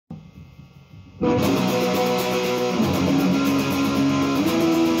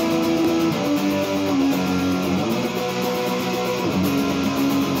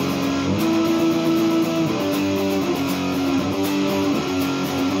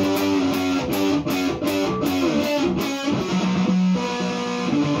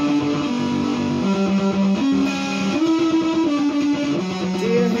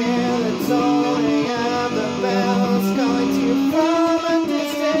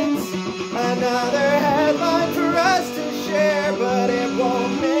Another headline for us to share, but it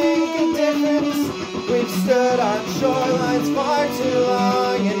won't make a difference. We've stood on shorelines far too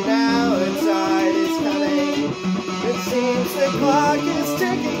long, and now the tide is coming. It seems the clock is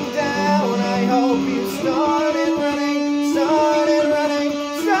ticking down. I hope you started running, started running,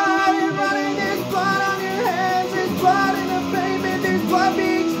 started running. There's blood on your hands, there's blood in the pavement, there's blood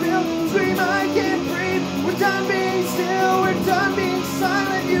being spilled. Scream, I can't breathe. We're done being still, we're done being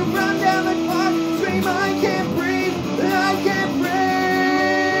silent. You run down the clock. Scream, I can't breathe, I can't breathe.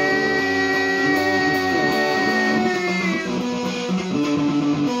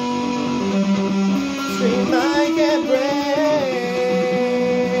 Scream, I can't breathe.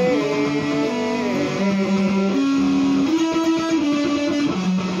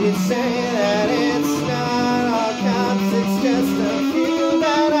 You say that it's not all cops, it's just a few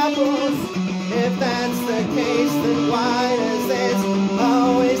bad apples. If that's the case, then why does this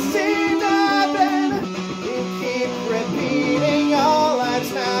always seem to happen? You keep repeating all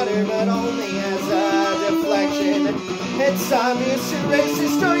lives matter, but only as a deflection. It's obvious you're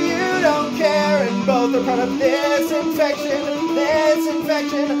racist or you don't care, and both are part of this infection, this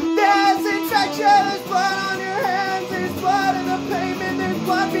infection, this infection. There's blood on your hands, there's blood in the pavement, there's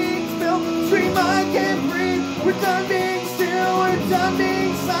blood being spilled. Scream, I can't breathe. We're done being still, we're done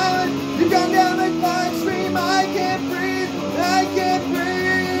being silent. You've gone down the clock. Scream, I can't breathe, I can't breathe.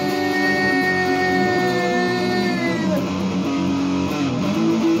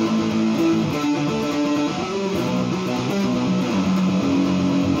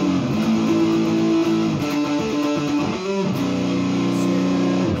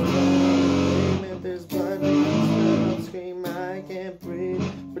 There's blood being spilled. Scream, I can't breathe.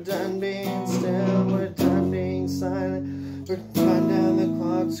 We're done being still, we're done being silent. We're